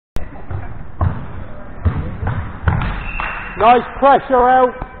Nice pressure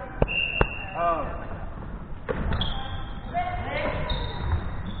out.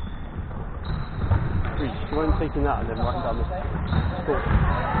 Do you mind taking that and then writing down the score?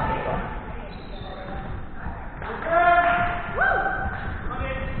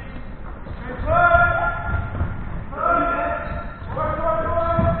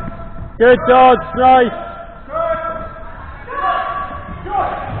 Good dodge, nice.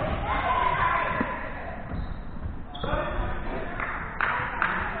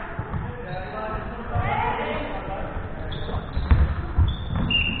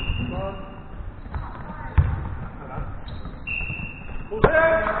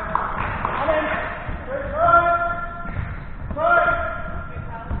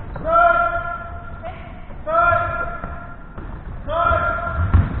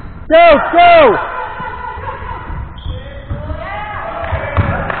 Go, go!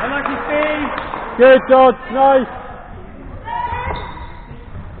 Good dodge, nice.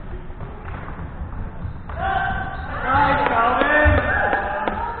 Nice, Calvin.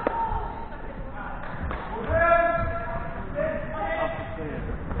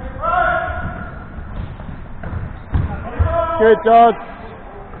 Good dodge.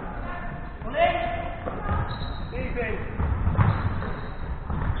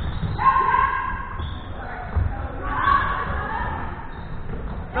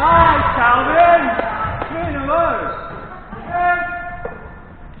 Nice, Calvin! Clean them low!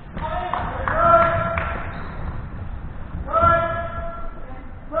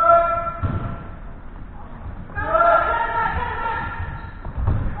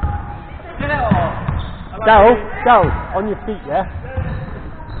 Go, on your feet, yeah?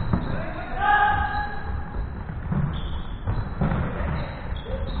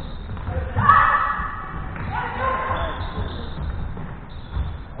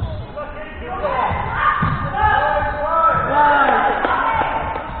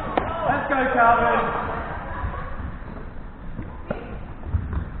 Let's go, Calvin!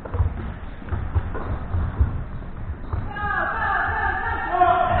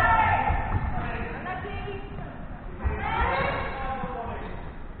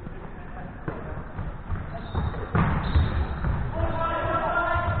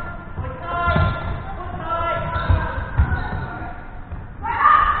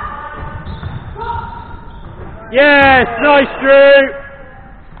 Yes, nice, Drew.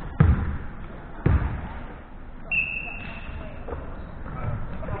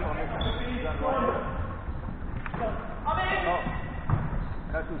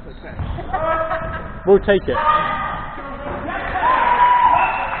 We'll take it.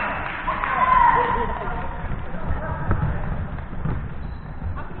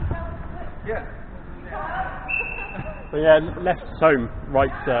 Yeah. But yeah, left's home,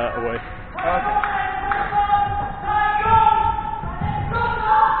 right's away.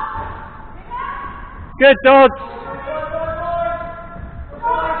 Good dodge.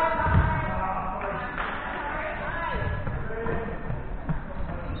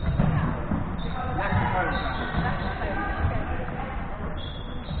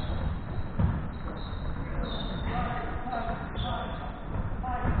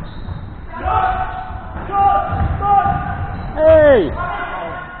 Hey!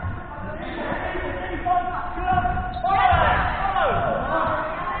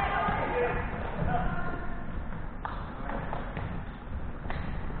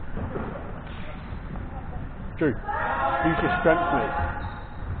 Drew, use your strength, mate.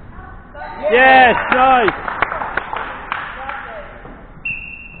 Yes, nice!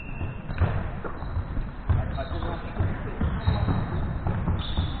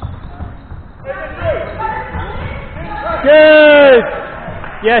 Good!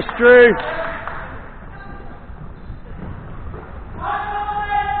 Yes, Drew.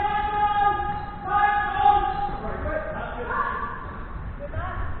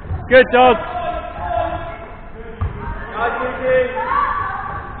 Good dog.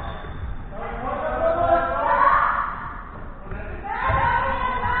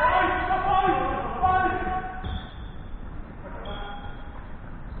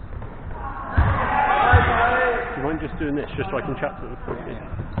 Do you mind just doing this, just so I can chat to them?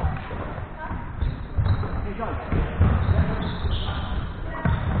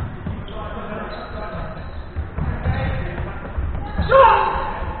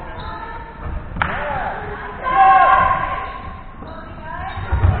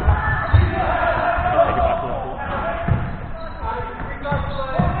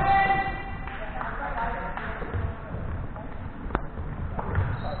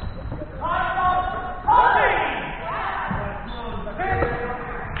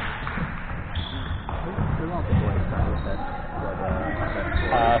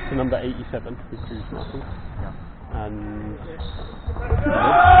 number 87, who's Drew Martin. Yeah. And Very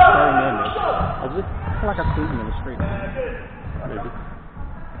near me. was it? I feel like I've seen him in the street. Maybe.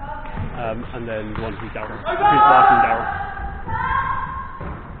 And then the one who's Darryl. Who's marking Darryl.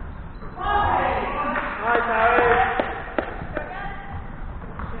 Nice, Harry.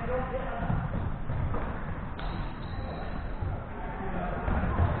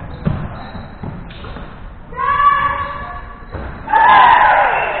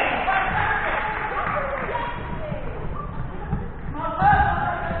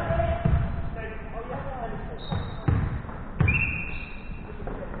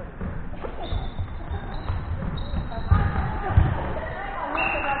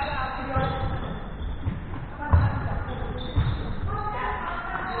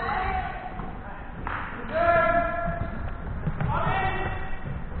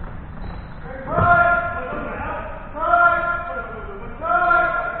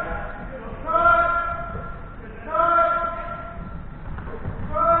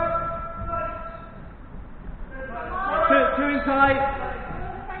 Two in tight.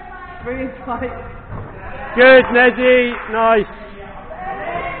 3 in tight. Good, Nezzy. Nice.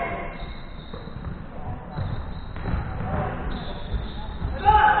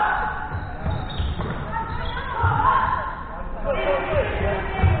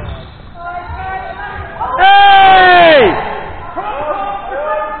 Hey!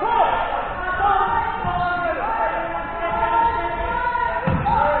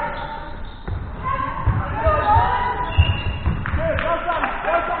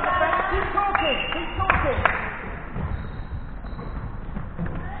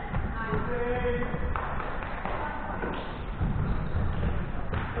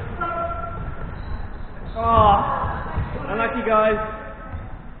 Oh, unlucky guys.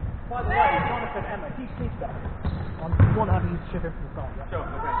 By the way, Jonathan, Emma, he sees that. You want to have him chip in from the side, yeah? Sure,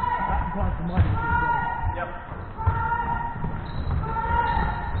 okay. That implies the money is Yep.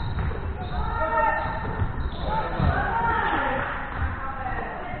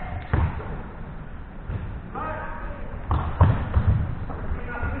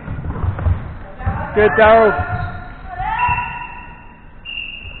 Good, Darryl.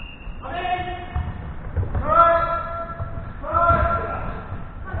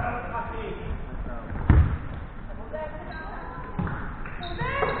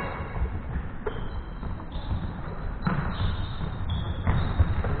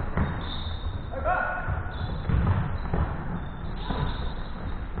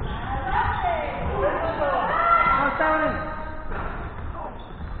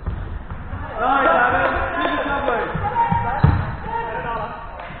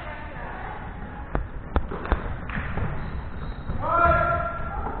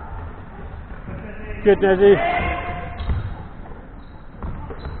 Good, Nezzy.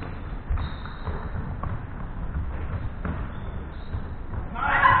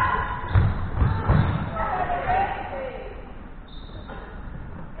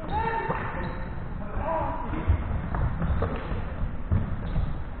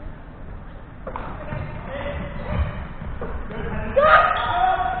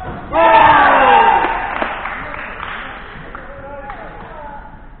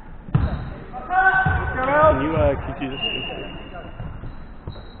 Can you do this?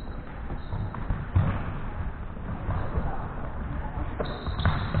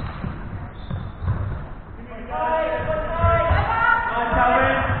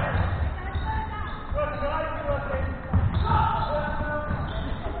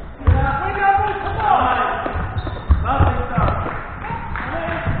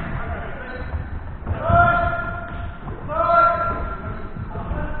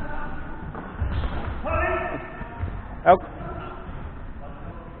 ELK.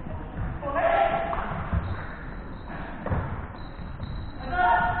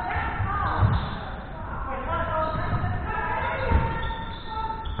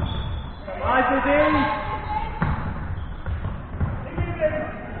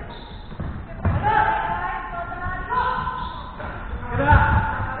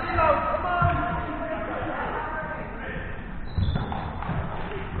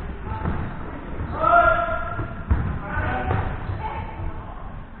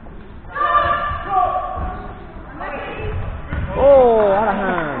 Oh, out of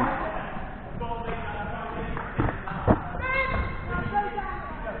hand.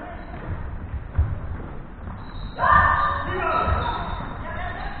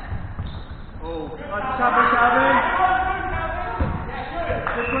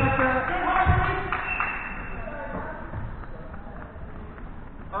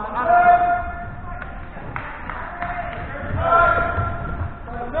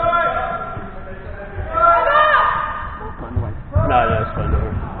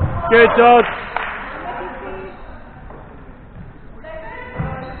 Good, Todd.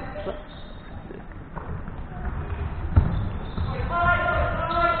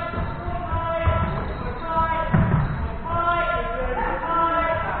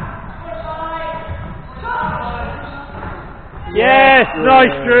 Yes,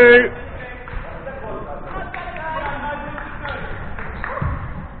 nice, Drew.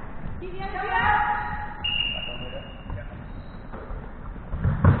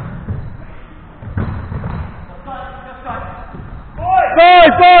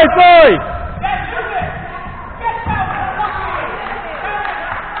 Boy!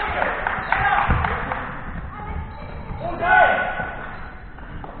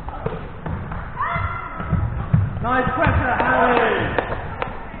 Nice pressure, Harry.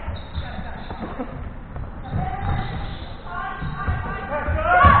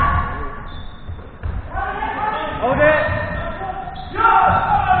 Hold it.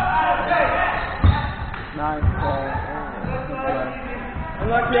 Nice ball.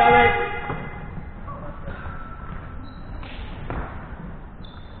 Unlucky, Alex.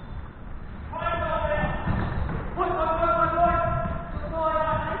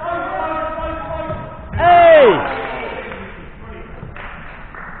 Hey!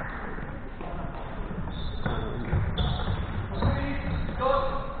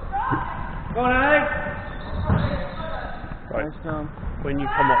 Go on, Alex. Right. When you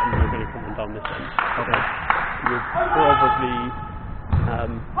come up and you're going to come on down this end, okay. You'll probably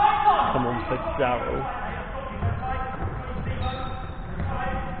come on for Darryl.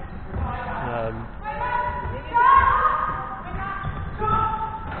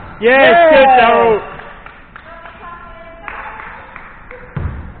 Yes, good, Darryl.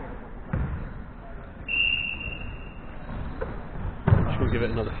 Just going to give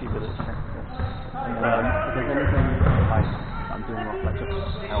it another few minutes. If there's anything like I'm doing wrong, like just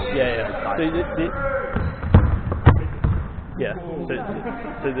help. Yeah.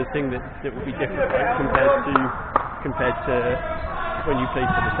 So the thing that will be different, right, compared to when you play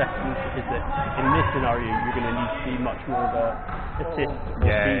for the seconds, is that in this scenario you're going to need to be much more of a assist or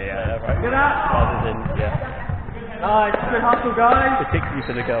speed player, right? Get out. Rather than Nice, good hustle, guys. particularly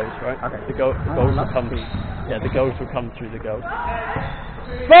for the girls, right? Okay. The girls will come. The girls will come through the girls.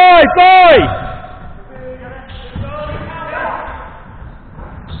 Boy!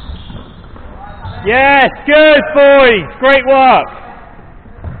 Yes, good boys, great work.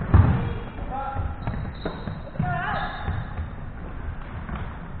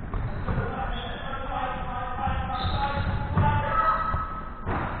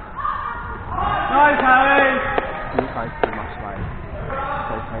 Nice, Harry. You guys pretty much like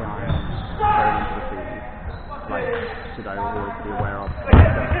say I am going into the season. Like, should I always be aware of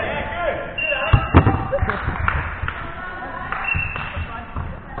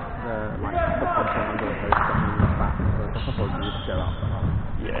the content under the post definitely looks back, so I suppose you just go out.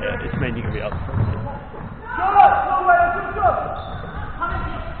 Yeah, it's mainly going to be up front.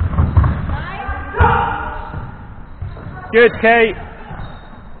 Good, Kate.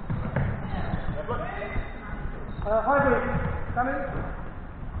 Highbury, come in.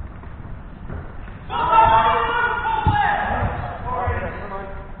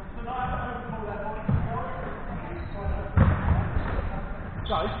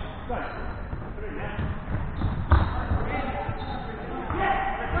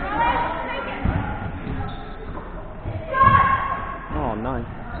 Oh, nice.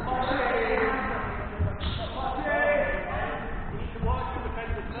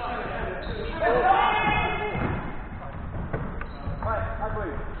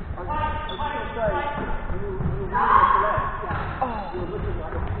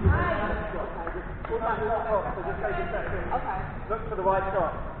 Look for the right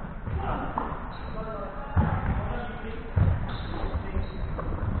shot.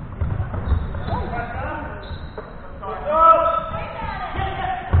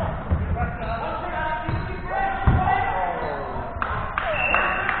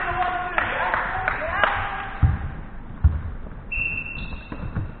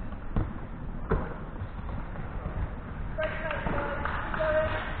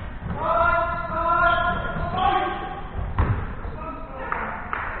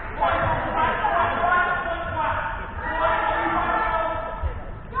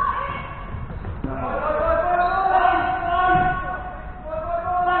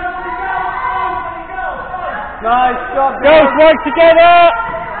 Nice job, Girls work together.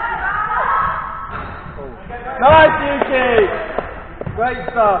 Nice, Yuki. Great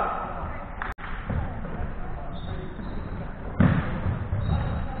stuff.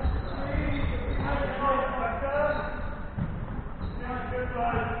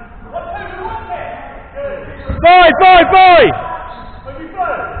 boy, boy!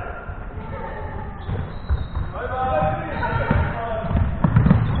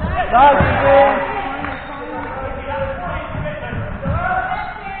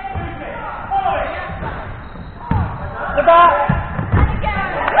 The back!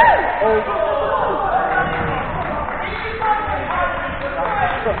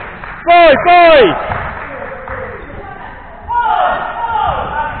 Boy, boy!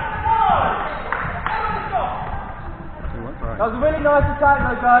 That was a really nice attack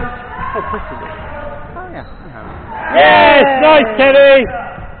though, guys. Oh, Chris did it. Oh, yeah. Yes, nice, Kenny!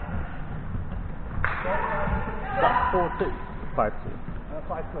 That's 4-2. 5-2.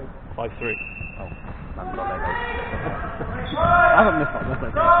 5-3. 5-3. Oh, I'm not there, guys. I haven't missed that, that's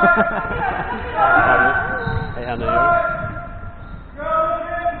okay. Hey, Hannah.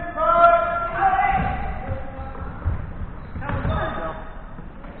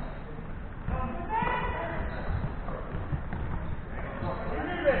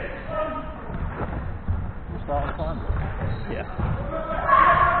 Start on time. Yeah.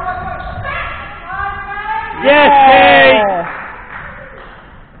 Yes, Kate!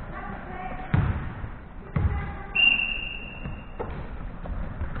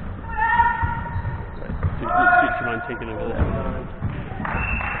 Do you mind taking over there?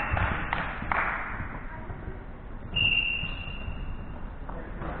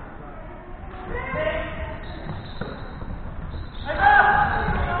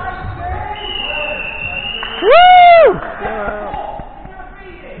 Woo!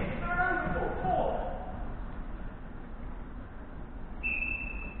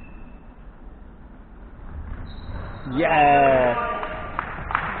 Yeah!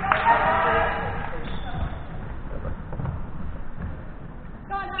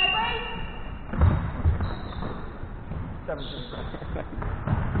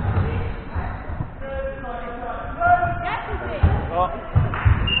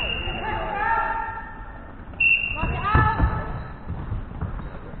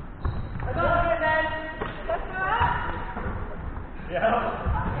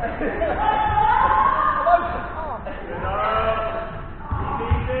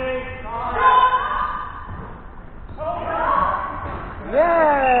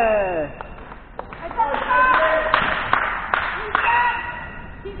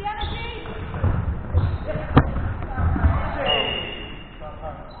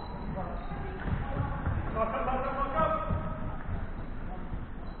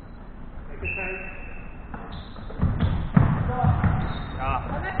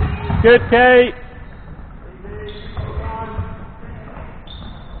 Good, Kate.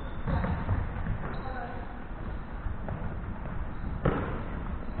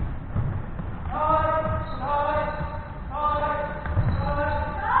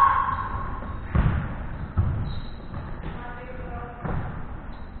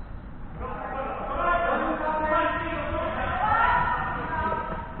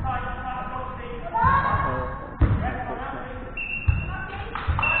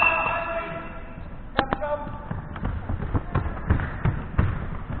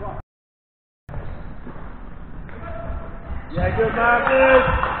 Yeah, good man, good.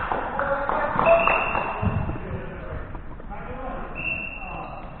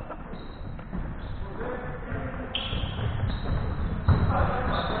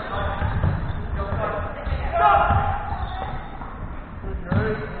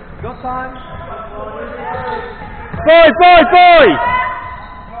 Got time. Boy, boy, boy!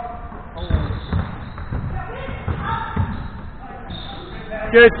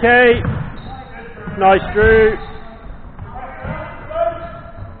 Good, Kate. Nice, Drew.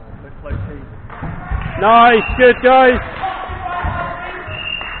 Nice, good, guys.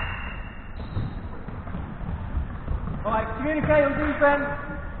 Alright, communicate on defense.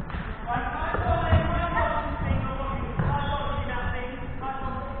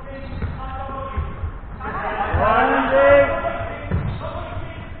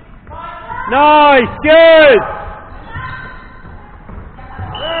 Nice, good.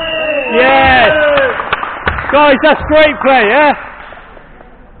 Yes. Guys, that's great play, yeah?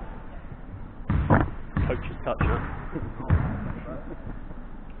 Coach's touch, huh?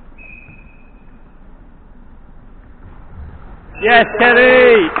 Yes,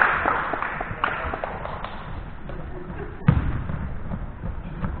 Kenny!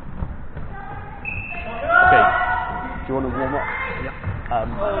 Okay, do you want to warm up? Yeah.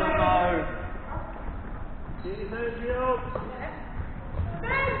 Do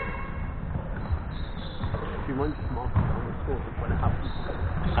you mind just marking on the score when it happens?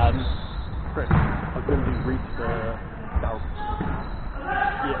 Chris, I'm going to reach the bell.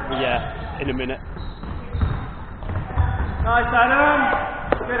 Yeah, in a minute. Nice, Adam.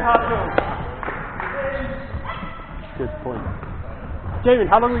 Good hustle. Good point. Jamie,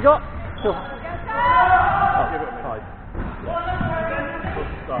 how long we got? Still. Oh, 5.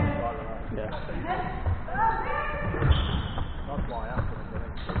 Yeah. That's why I asked him, I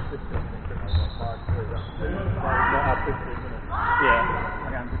think, 15 minutes, I was like 5-3, that's not our 15 minutes. Yeah.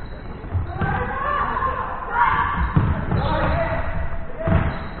 Again,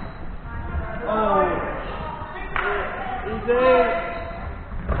 Oh. Easy.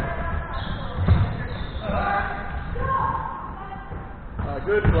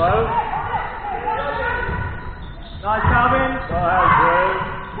 Good flow. Nice, Calvin. Well,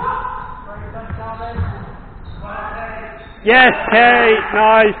 Yes, Kate,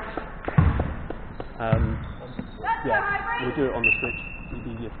 nice. Yeah, we'll do it on the switch. It'll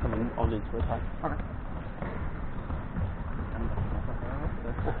be easier to come on into attack. Okay.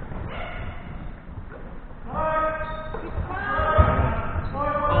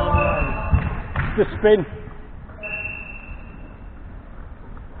 Just spin.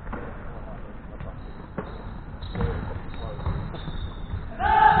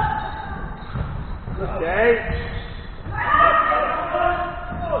 Okay.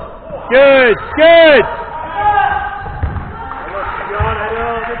 Good, good.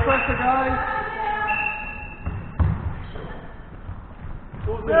 Good pressure, guys.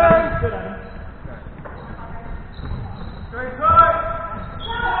 Good, Adam. Straight tight.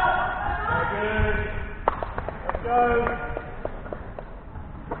 Good. Let's go.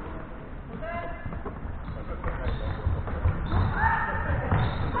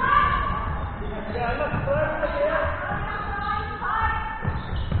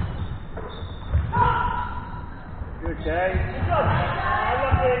 Good, Jay. Good job.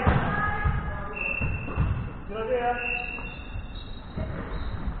 Good idea.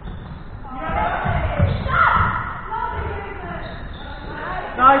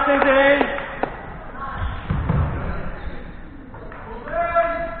 Nice, Izzy.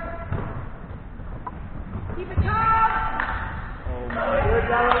 Keep it calm. Good,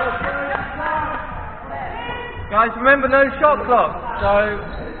 guys, remember no shot clock. So.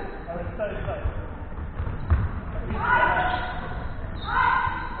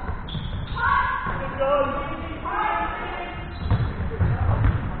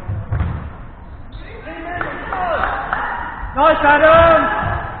 Nice, Adam!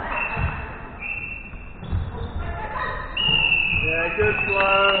 Yeah, good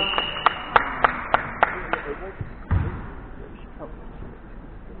flow.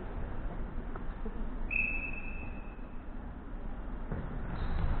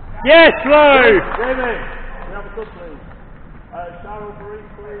 Yes, flow! Jamie, we have a good please. Cheryl, Marie,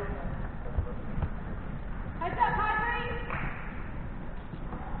 please. Heads up, Highbury.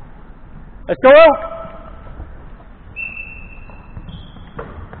 Let's go, ELK!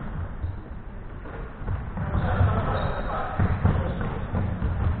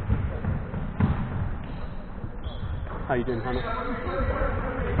 How you doing, Hannah?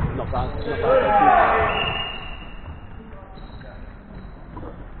 Not bad. Not bad.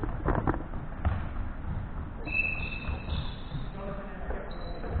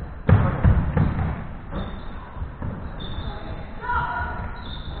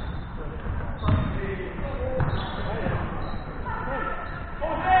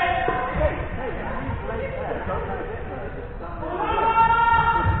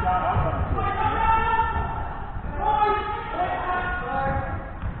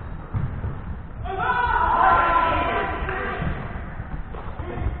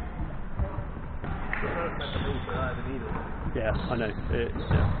 Yeah, I know. Yeah.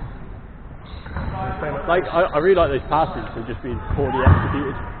 Like, I really like those passes have just been poorly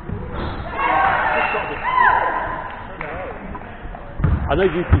executed. I know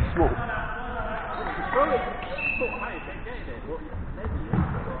UP's small.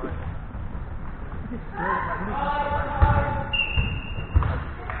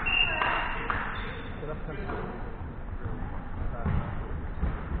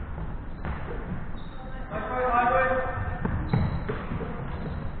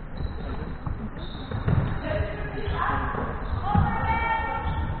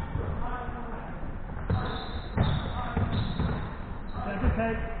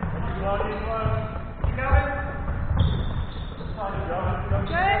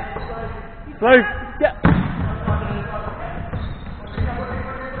 Slow, yeah.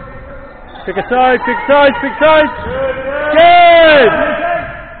 Pick a side, pick a side, pick a side. Good.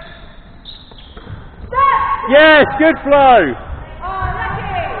 Yes, good flow.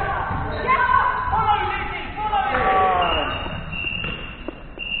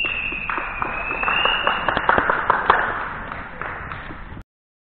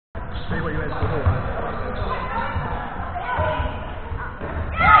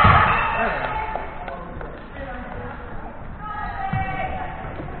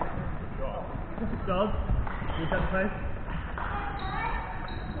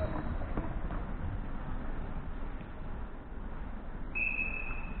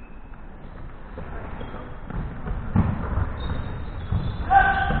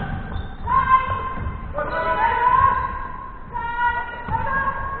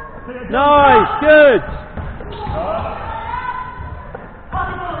 Nice, good.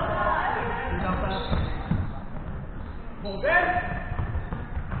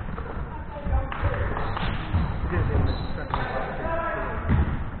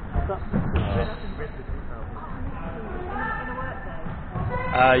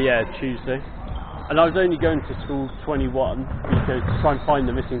 Yeah, Tuesday. And I was only going to school 21 because to try and find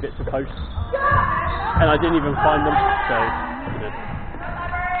the missing bits of posts. And I didn't even find them, so...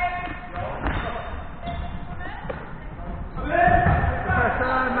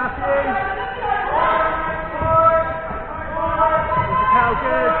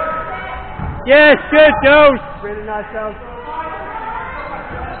 Yes, good goals! Really nice goals.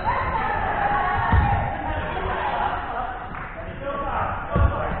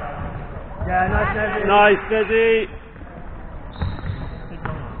 Yeah, nice, Nezzy. Nice, Nezzy.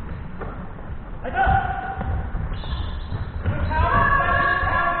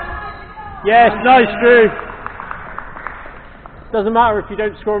 Yes, nice, Drew. Doesn't matter if you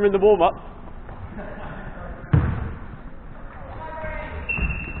don't score them in the warm-up.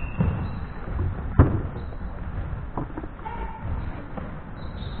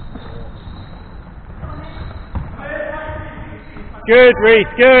 Good, Reese,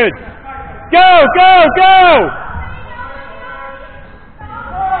 good. Go, go, go!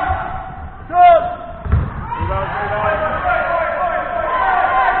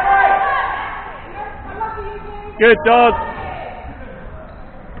 Good, Dodd.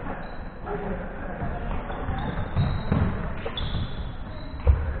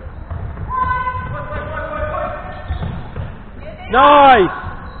 Nice.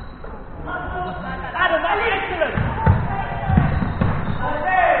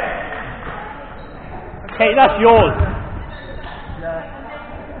 Okay, that's yours.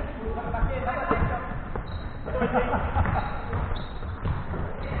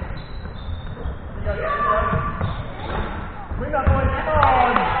 Bring that boy, come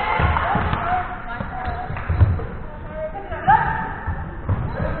on!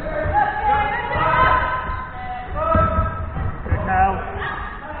 Good now.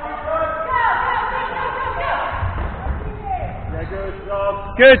 Yeah, good job.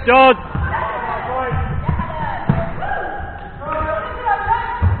 Good, Dodd.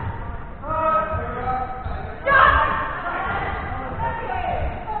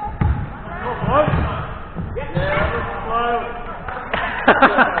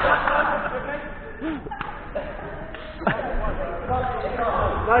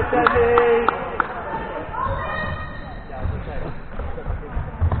 Nice, Andy.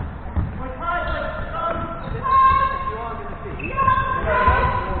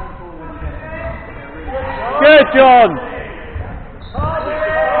 Good, John.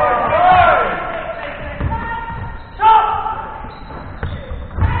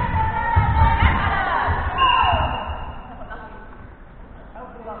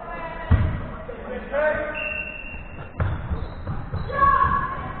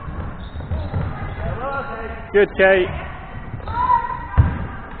 Good, Kate.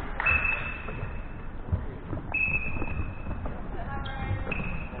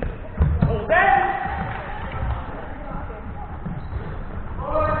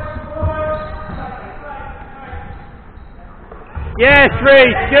 Yes,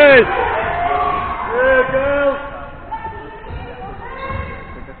 Reese, good. Good girl.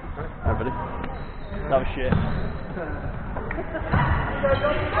 Everybody. That was shit.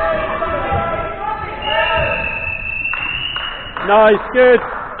 Nice, good.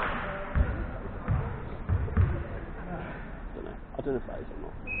 I don't know if that is or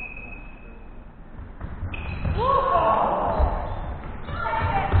not.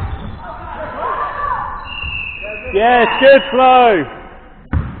 Yes, good flow.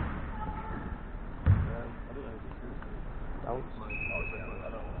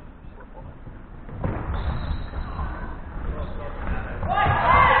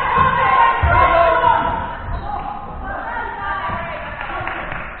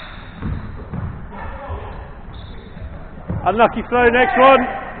 Unlucky flow, next one.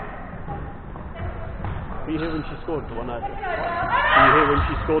 Were you here when she scored the one earlier? Were you here when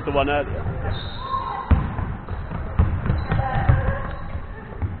she scored the one earlier?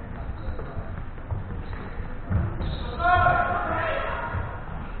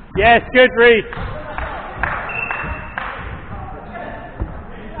 Yes, good, Reese.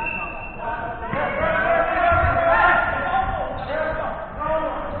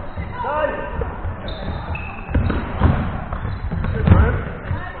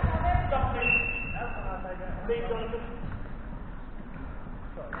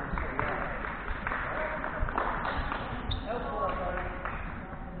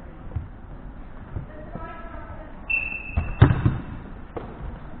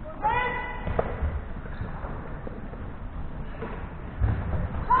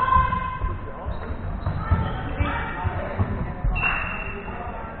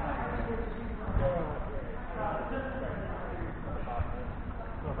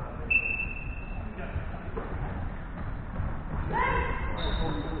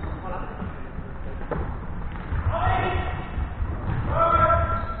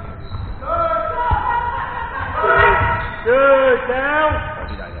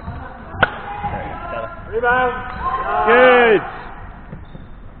 Rebound. Good.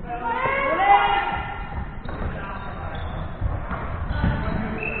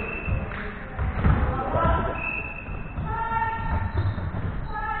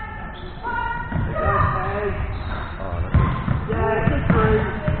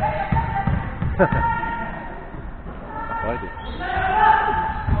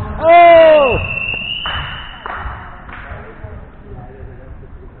 Oh!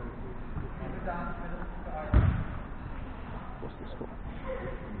 What's the score?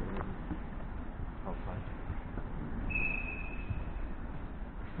 Oh, fine.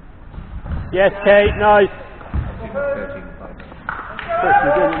 Yes, Kate, nice. 13-5. Chris,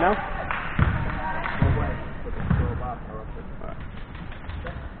 you doing it now?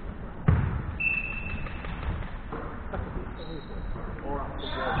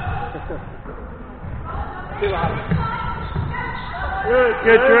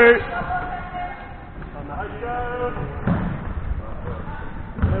 Good, Drew.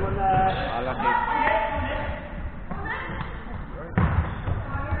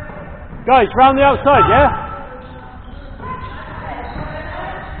 Guys, round the outside, yeah?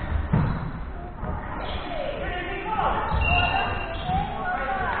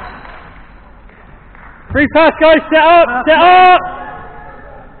 Free pass, guys, set up, set up!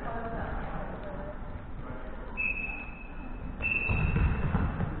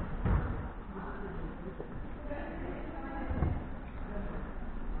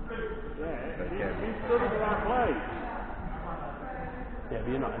 Yeah, but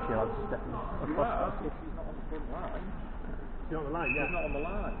you're not actually allowed to step across. You're on the line, yeah. He's not on the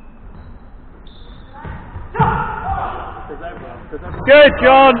line. Good,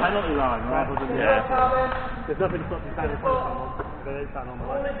 John! Penalty line rather than there's nothing to stop you standing in front of someone if they don't stand on the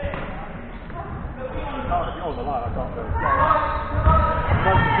line. If you're on the line, I can't do it.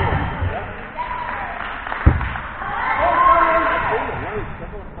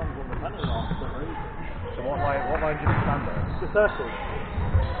 So what line do you stand there? The circle.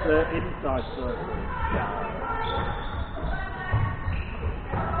 The inside circle.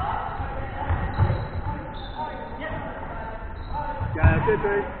 Yeah, good,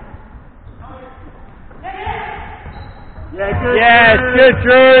 Drew. Yeah, good. Yes, good,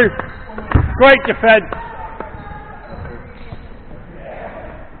 Drew. Great defence.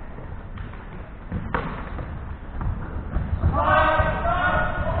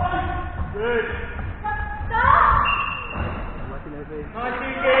 Good.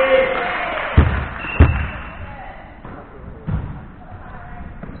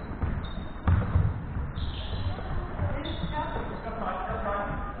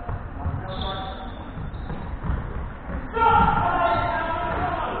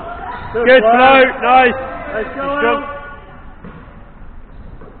 Good flow, nice. Let's go, Good.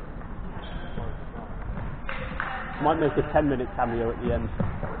 Might make a 10-minute cameo at the end.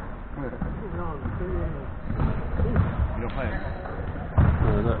 You're playing?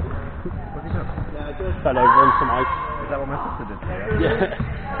 No, look. What have you done? Yeah, good. Fell over on some ice. Is that what my sister did to you? Yeah.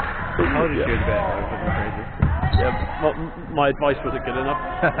 How did you do it? It was crazy. Yeah, my advice wasn't good enough.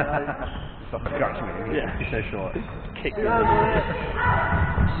 Stop scratching me. Yeah. You're so short. Kicked me.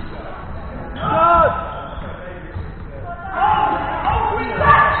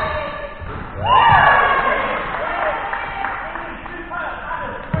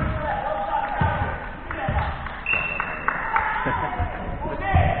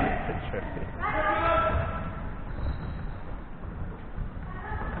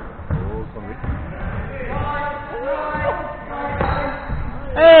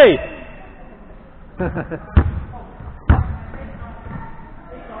 Hey!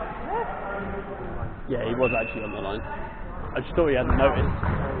 Yeah, he was actually on the line. I just thought he hadn't noticed.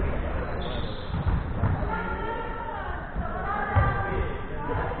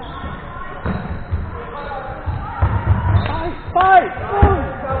 Fight!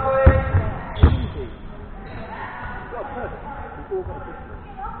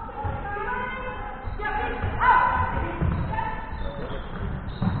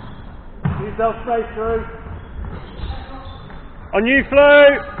 Use those space, Drew. On you, Flo!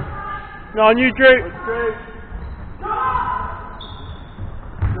 No, on you, Drew. Drew.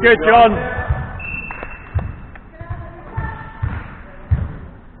 Good, John.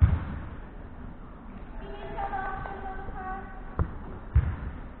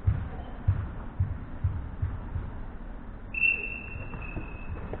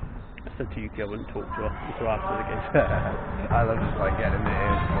 I said to Yuki I wouldn't talk to her until after the game. I love just like getting in the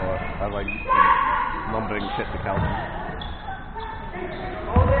ears more. I like mumbling shit to Calvin.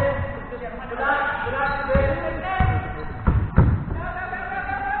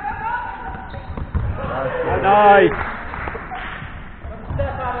 Nice.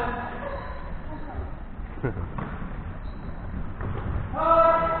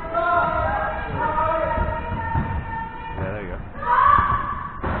 Yeah, there you go.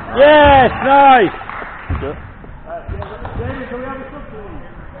 Yes, nice. Jamie, can we have a sub, please?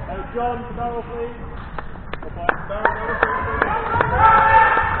 John, barrel, please.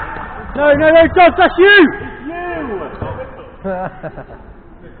 No, Josh, that's you. It's you!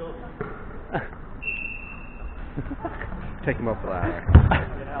 Take him off that.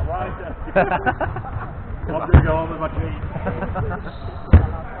 Yeah, right. I'm going to go on with my treat.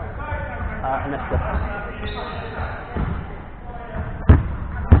 Anessa.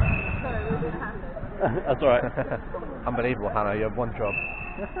 That's alright. Unbelievable, Hannah, you have one job.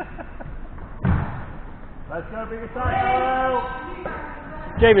 Let's go, big cycle!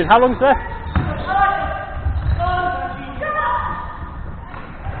 Jamie, how long's left?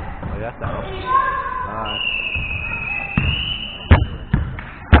 Oh, yeah, that helps. Nice.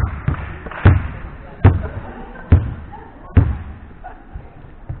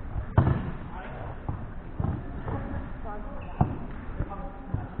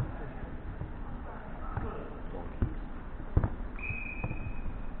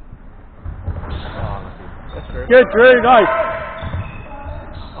 Good, Drew, nice.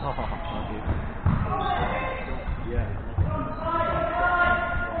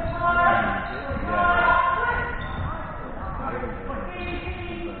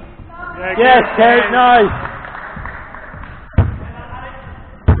 Yes, Kate, nice.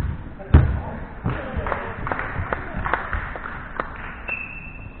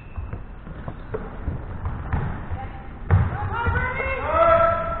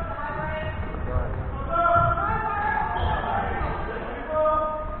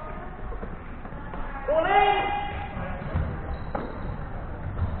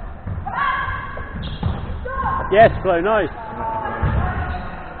 Yes, Flo, nice.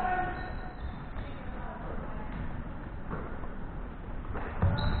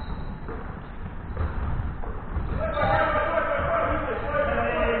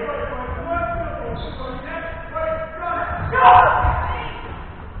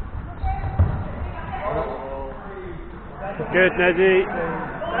 Good, Nezzy.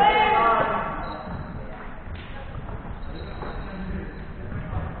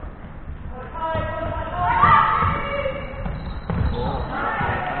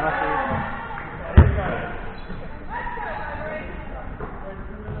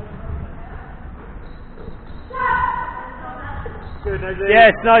 Good, Nezzy.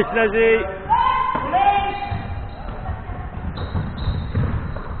 Yes, nice, Nezzy.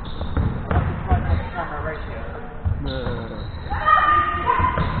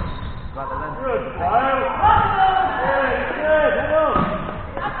 Good, Kyle. Good, head on.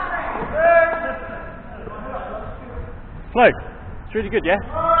 Flo, it's really good, yeah?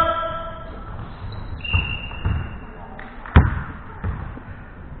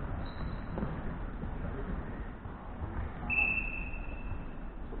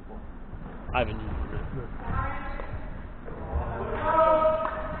 I haven't used it.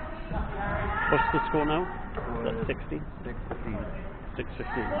 What's the score now? Is that 60? 6-15.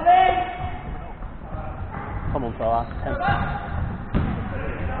 Come on for our last 10.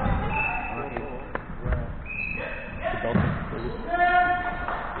 Good dog.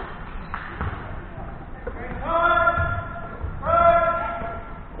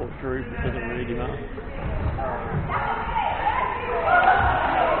 Or Drew, it doesn't really matter.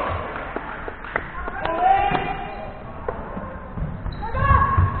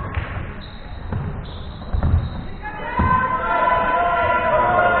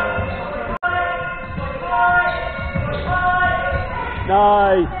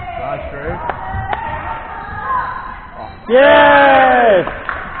 Nice. Nice, Drew. Yes.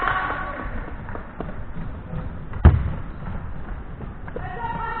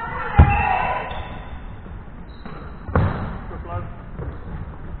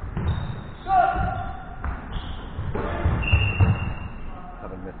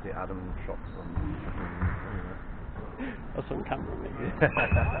 Haven't missed the Adam shots from. That's on camera, maybe.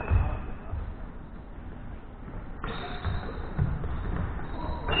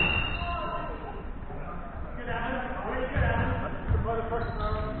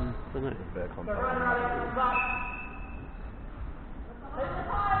 Don't know. Bit of contact.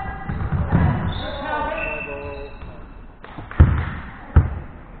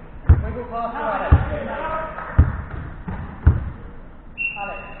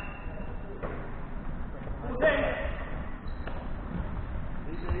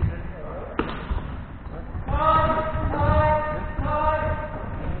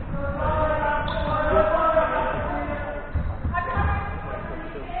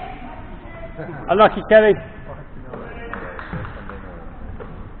 Unlucky, Kelly.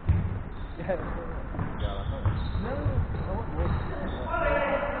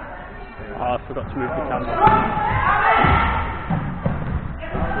 Oh, I forgot to move the camera.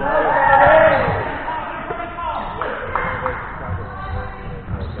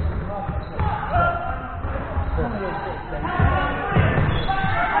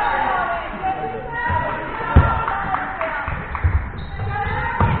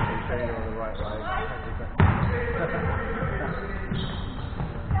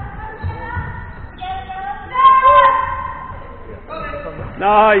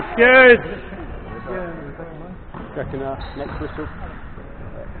 Nice, good. Checking next whistle.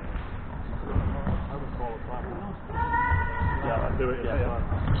 Yeah, I'll do it. Yeah.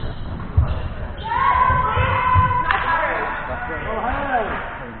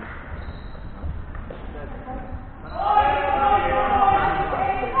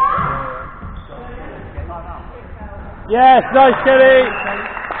 Yes, nice, Kelly.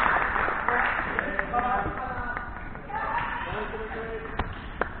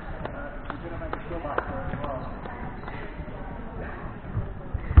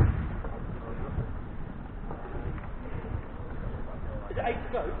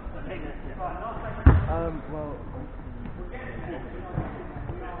 Well,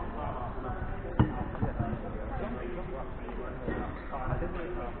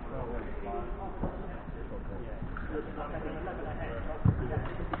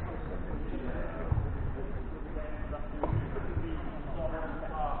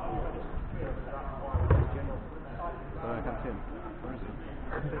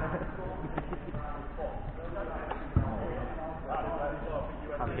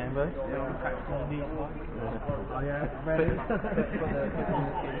 Have a game, buddy? Yeah, I'm practicing the knee. Oh, yeah, ready?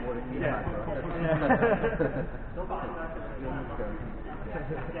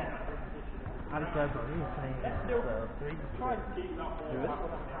 Alex Roberts is playing three.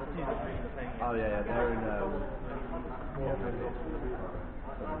 oh yeah, they're in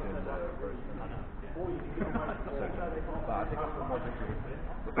but I think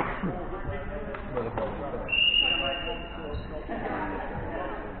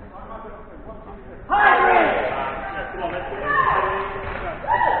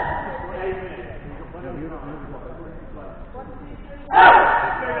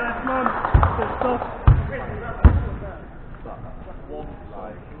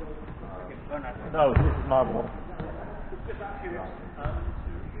No, this is my one.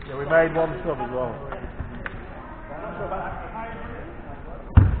 Yeah, we made one sub as well.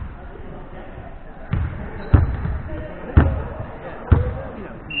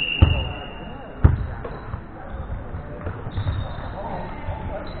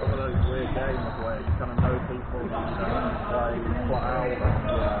 one of those weird games where you kind of know people and you don't play flat out.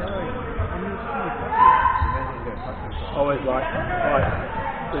 Always like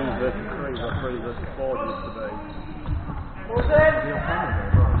 2 versus 3 or 3 versus 4 used to be.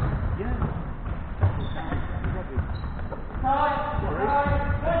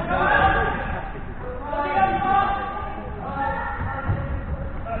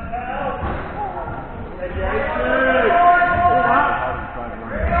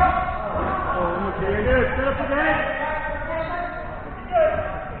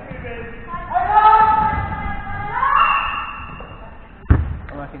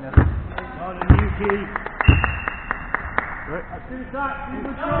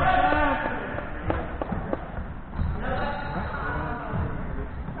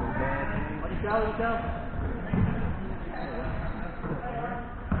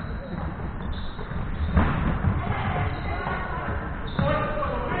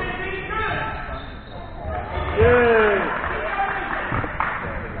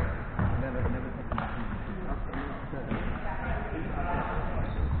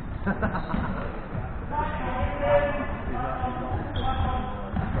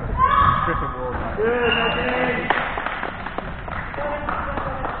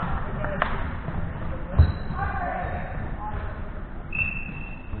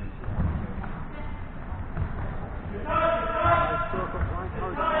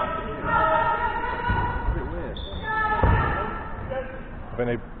 I think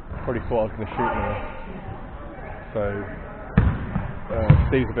they probably thought I was going to shoot me. So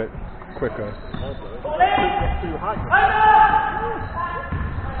Steve's a bit quicker.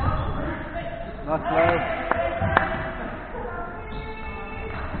 Nice play.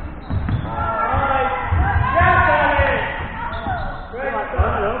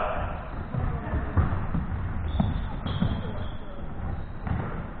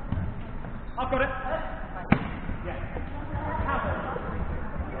 I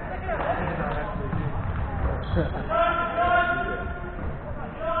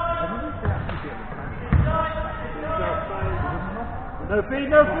No feed,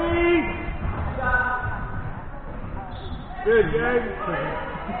 no feed! Good, James!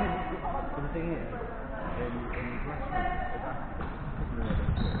 The thing is, in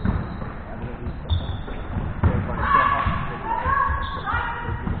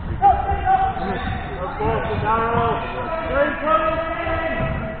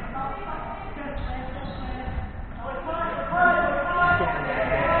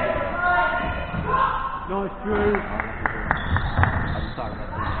Nice, Drew!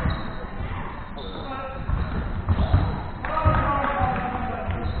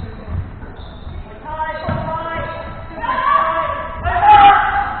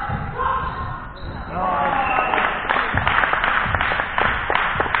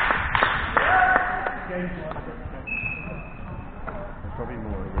 Probably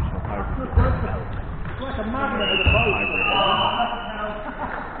more original Highbury. It's like a magnet with a boat.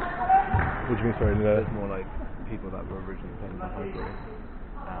 What do you mean, sorry? There's more like people that were originally playing for Highbury.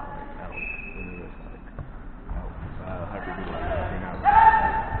 Like ELK, and then there's like ELK, Highbury people that are playing now.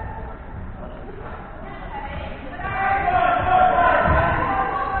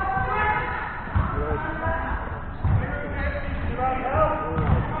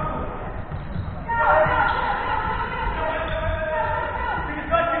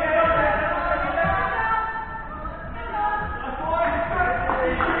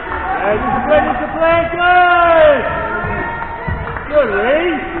 Ready to play, good! Good,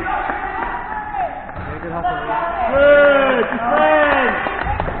 Reece! Good, defend!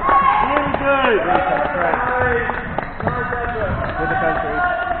 Really good! Good defense, Reece.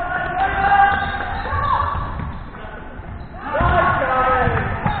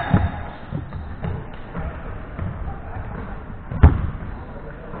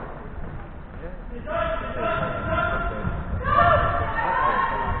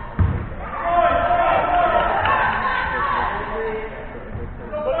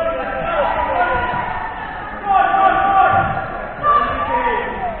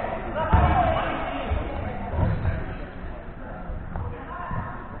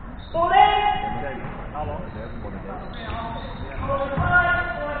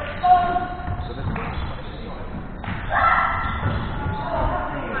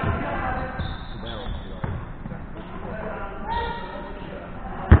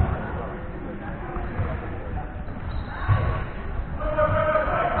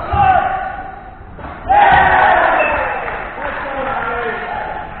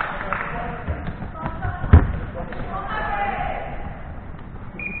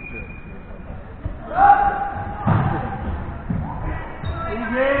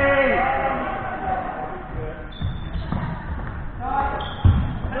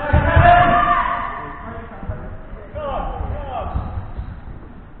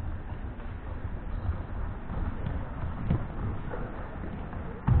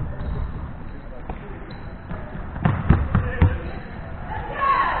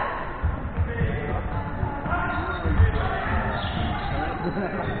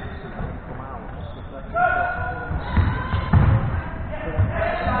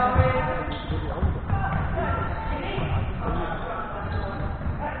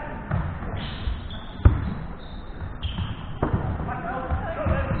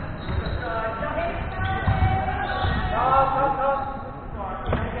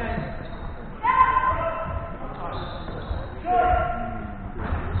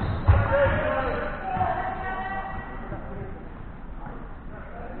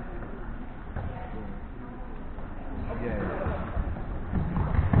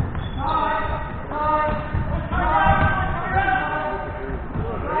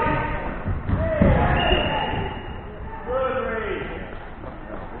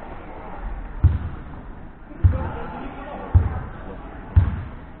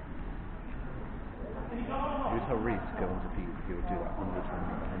 Tell Reece to go onto feet, he would do that 100 times.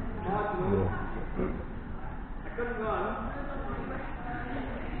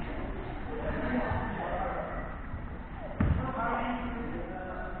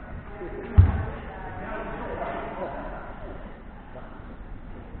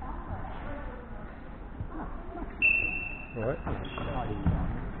 Alright.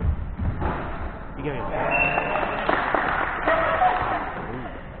 You give me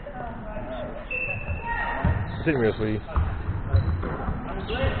Sitting real sweet.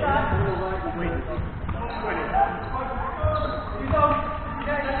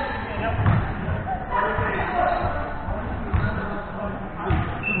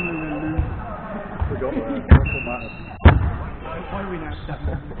 Why do we now step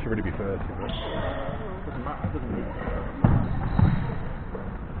on? Should really be first, isn't it? Doesn't matter, doesn't it?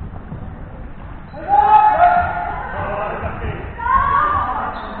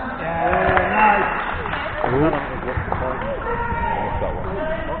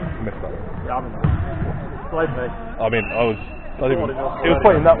 I mean, I didn't even, it was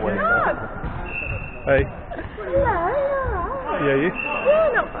pointing that way. So. Hey. Hello, alright. Yeah, you? Yeah,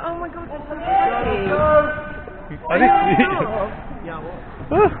 not oh my god, it's so pretty. I didn't see it.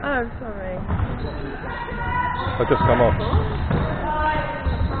 Oh, sorry. I just come off.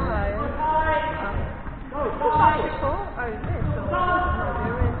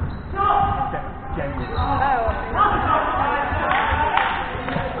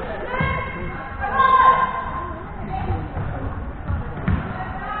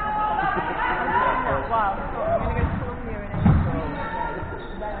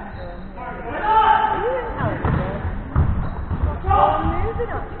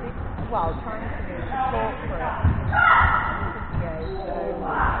 Well, trying to do corporate.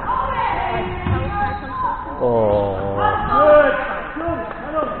 Oh.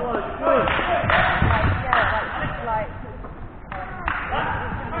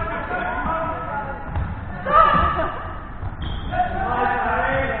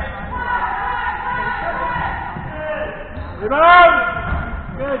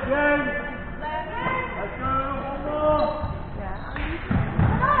 Good, James. Let's go. One more.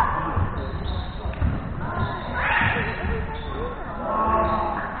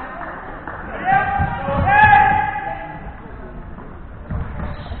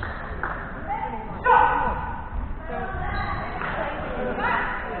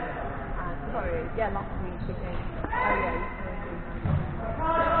 Yeah, last week again. Oh yeah,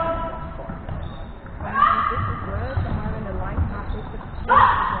 this is worse. I'm wearing a light hat with the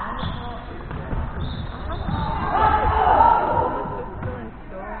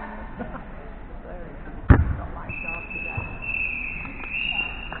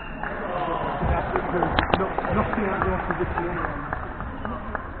Knocking out the opposition.